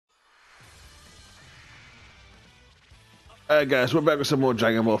Alright guys, we're back with some more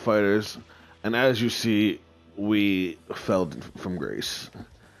Dragon Ball Fighters, and as you see, we fell from grace.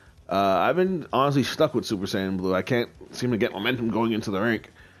 I've been honestly stuck with Super Saiyan Blue. I can't seem to get momentum going into the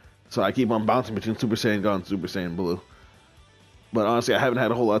rank, so I keep on bouncing between Super Saiyan Gold and Super Saiyan Blue. But honestly, I haven't had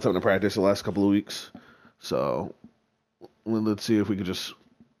a whole lot of time to practice the last couple of weeks, so let's see if we could just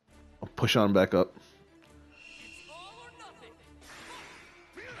push on back up.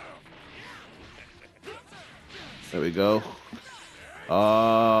 There we go.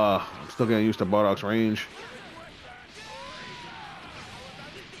 I'm still getting used to Bardock's range.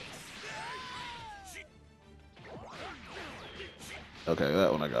 Okay,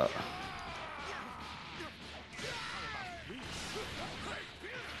 that one I got.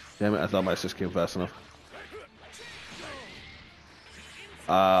 Damn it, I thought my assist came fast enough.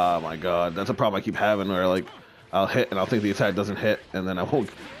 Ah, my god, that's a problem I keep having where like I'll hit and I'll think the attack doesn't hit and then I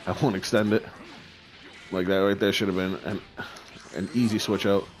won't extend it. Like that right there should have been an easy switch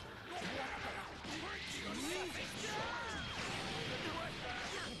out.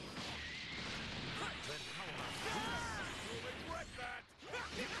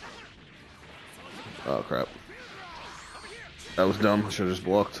 Oh crap. That was dumb. I should have just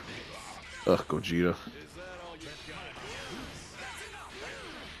blocked. Ugh, Gogeta.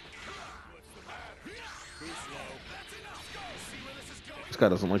 This guy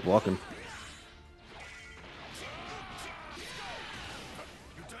doesn't like blocking.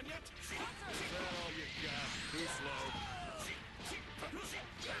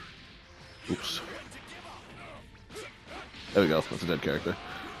 Oops. There we go. That's a dead character.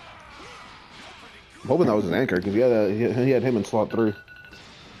 I'm hoping that was his anchor because he had him in slot 3.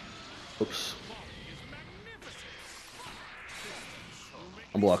 Oops.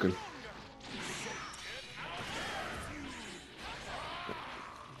 I'm blocking.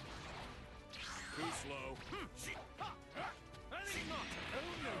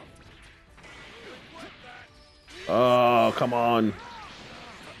 Oh, come on.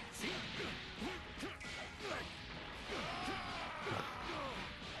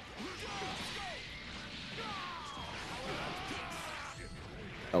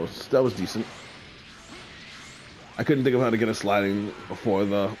 That was decent. I couldn't think of how to get a sliding before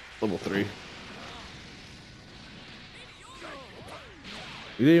the level 3. You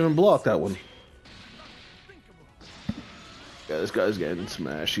didn't even block that one. Yeah, this guy's getting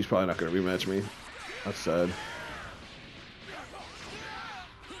smashed. He's probably not going to rematch me. That's sad.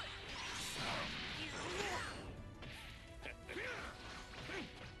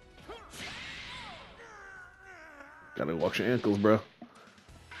 Gotta watch your ankles, bro.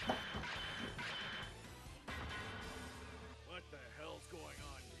 What the hell's going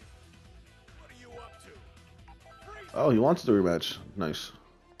on here? What are you up to? Oh, he wants the rematch. Nice.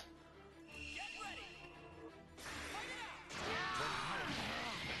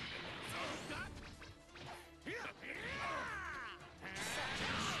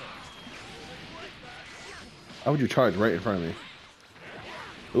 How would you charge right in front of me?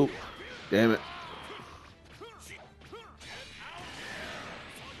 Oop. Damn it.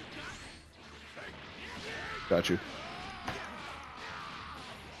 Got you.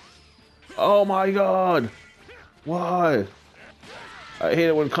 Oh my god! Why? I hate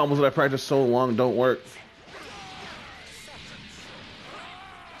it when combos that I practice so long don't work.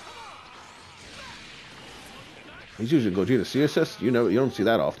 He's using Gogeta C assist? You don't see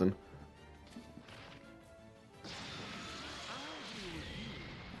that often.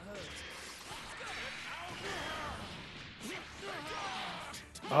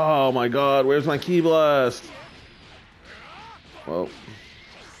 Oh my god, where's my Ki Blast? Well.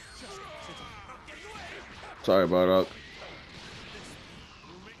 Sorry, Bardock.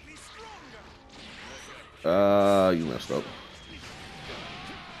 You messed up.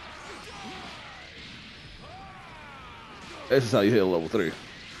 This is how you hit a level 3.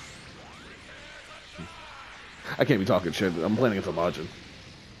 I can't be talking shit. I'm playing against a Majin.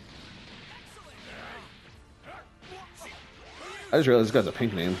 I just realized this guy's a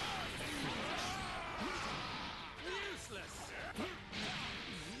pink name.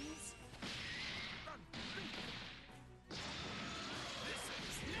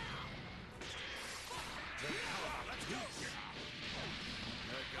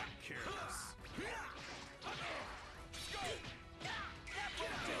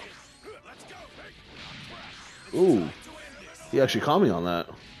 Ooh, he actually caught me on that.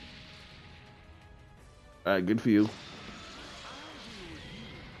 Alright, good for you.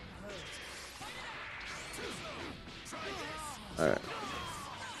 Alright.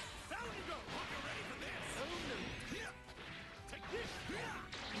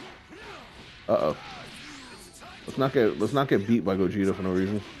 Uh-oh. let's not get beat by Gogeta for no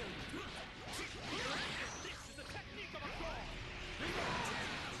reason.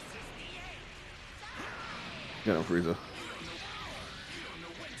 Get him, Frieza.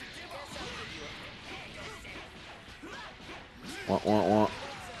 Want.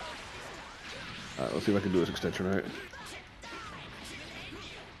 Alright, let's see if I can do this extension right.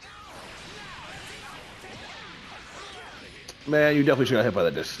 Man, you definitely should have hit by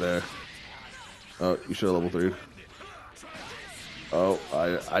that disc there. Oh, you should have level 3. Oh,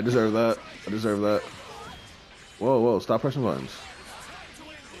 I deserve that. I deserve that. Whoa, stop pressing buttons.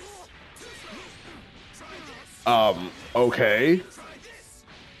 Okay.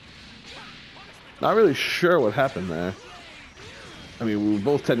 Not really sure what happened there. I mean, we were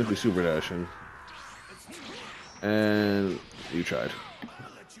both technically super dashing. And you tried.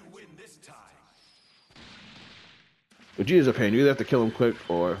 Vegeta's a pain. You either have to kill him quick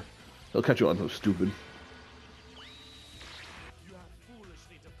or he'll catch you on something stupid.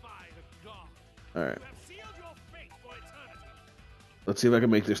 Alright. Let's see if I can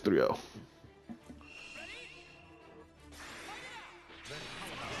make this 3-0.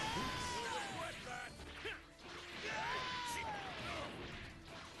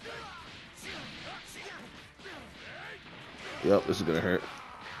 Yep, this is gonna hurt.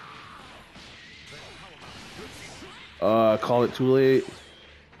 Call it too late.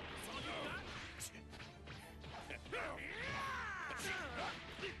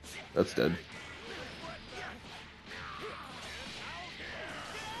 That's dead.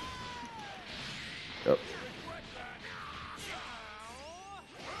 Yep.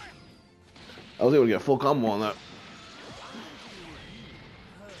 I was able to get a full combo on that.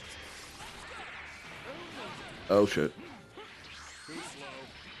 Oh shit.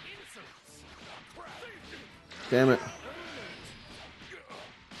 Damn it.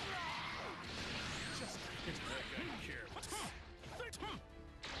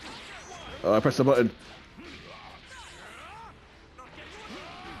 Oh, I pressed the button.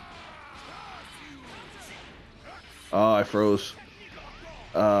 Oh, I froze.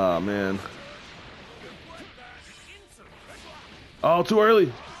 Oh, man. Oh, too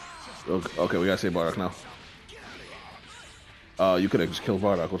early. Okay, we gotta save Bardock now. Oh, you could have just killed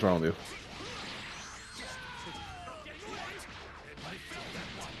Bardock. What's wrong with you?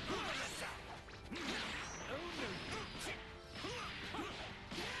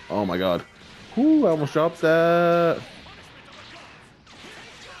 Oh my god. Whoo, I almost dropped that.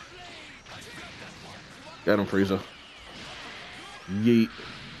 Got him, Frieza. Yeet.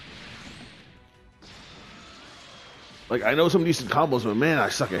 Like, I know some decent combos, but man, I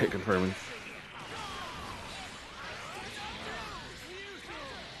suck at hit confirming.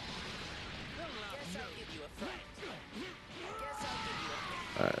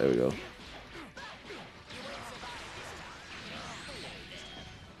 Alright, there we go.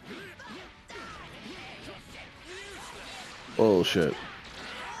 Oh shit.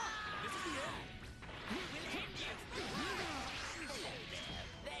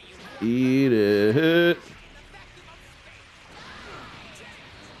 Eat it.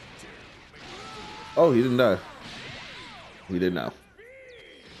 Oh, he didn't die. He did now.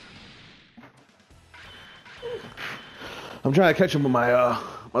 I'm trying to catch him with my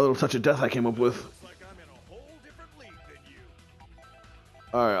my little touch of death I came up with.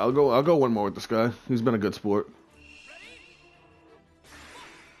 All right, I'll go one more with this guy. He's been a good sport.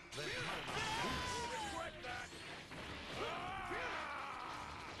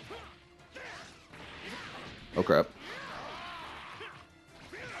 Oh crap.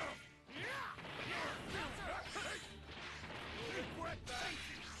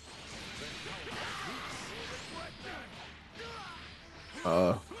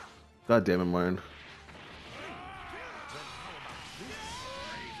 God damn it, Martin.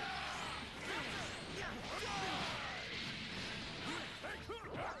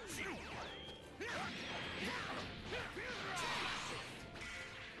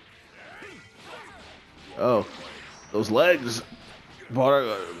 Oh, those legs.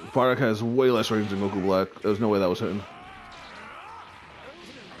 Bardock has way less range than Goku Black. There's no way that was hitting.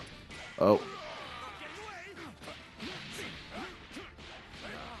 Oh.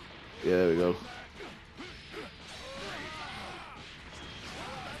 Yeah, there we go.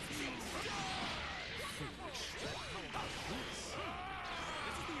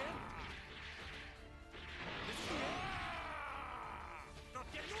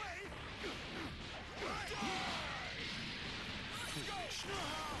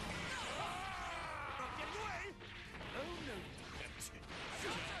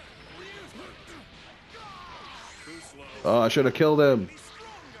 Oh, I should have killed him.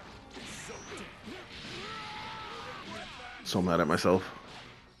 So mad at myself.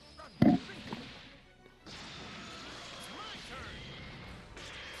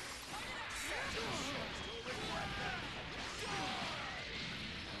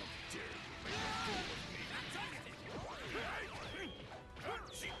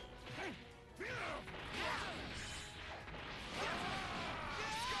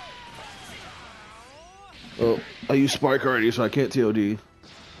 Oh, I used Spark already, so I can't TOD.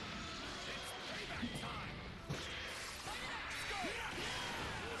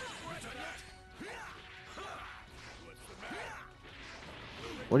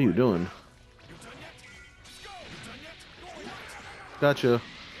 What are you doing? Gotcha.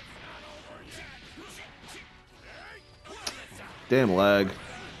 Damn lag.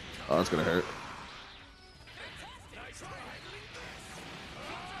 Oh, that's gonna hurt.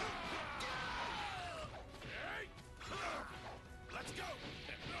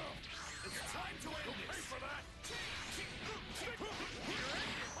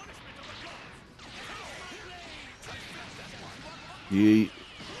 Yeet.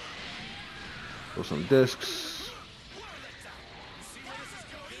 Throw some discs.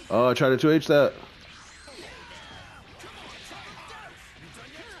 Oh, I tried to 2H that.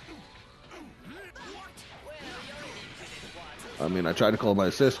 I mean, I tried to call my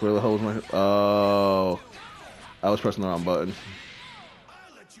assist. Where the hell was my... Oh. I was pressing the wrong button.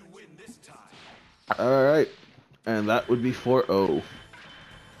 Alright. And that would be 4-0.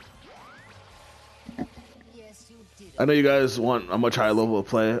 I know you guys want a much higher level of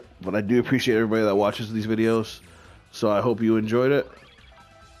play, but I do appreciate everybody that watches these videos. So I hope you enjoyed it.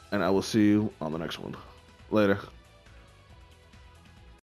 And I will see you on the next one. Later.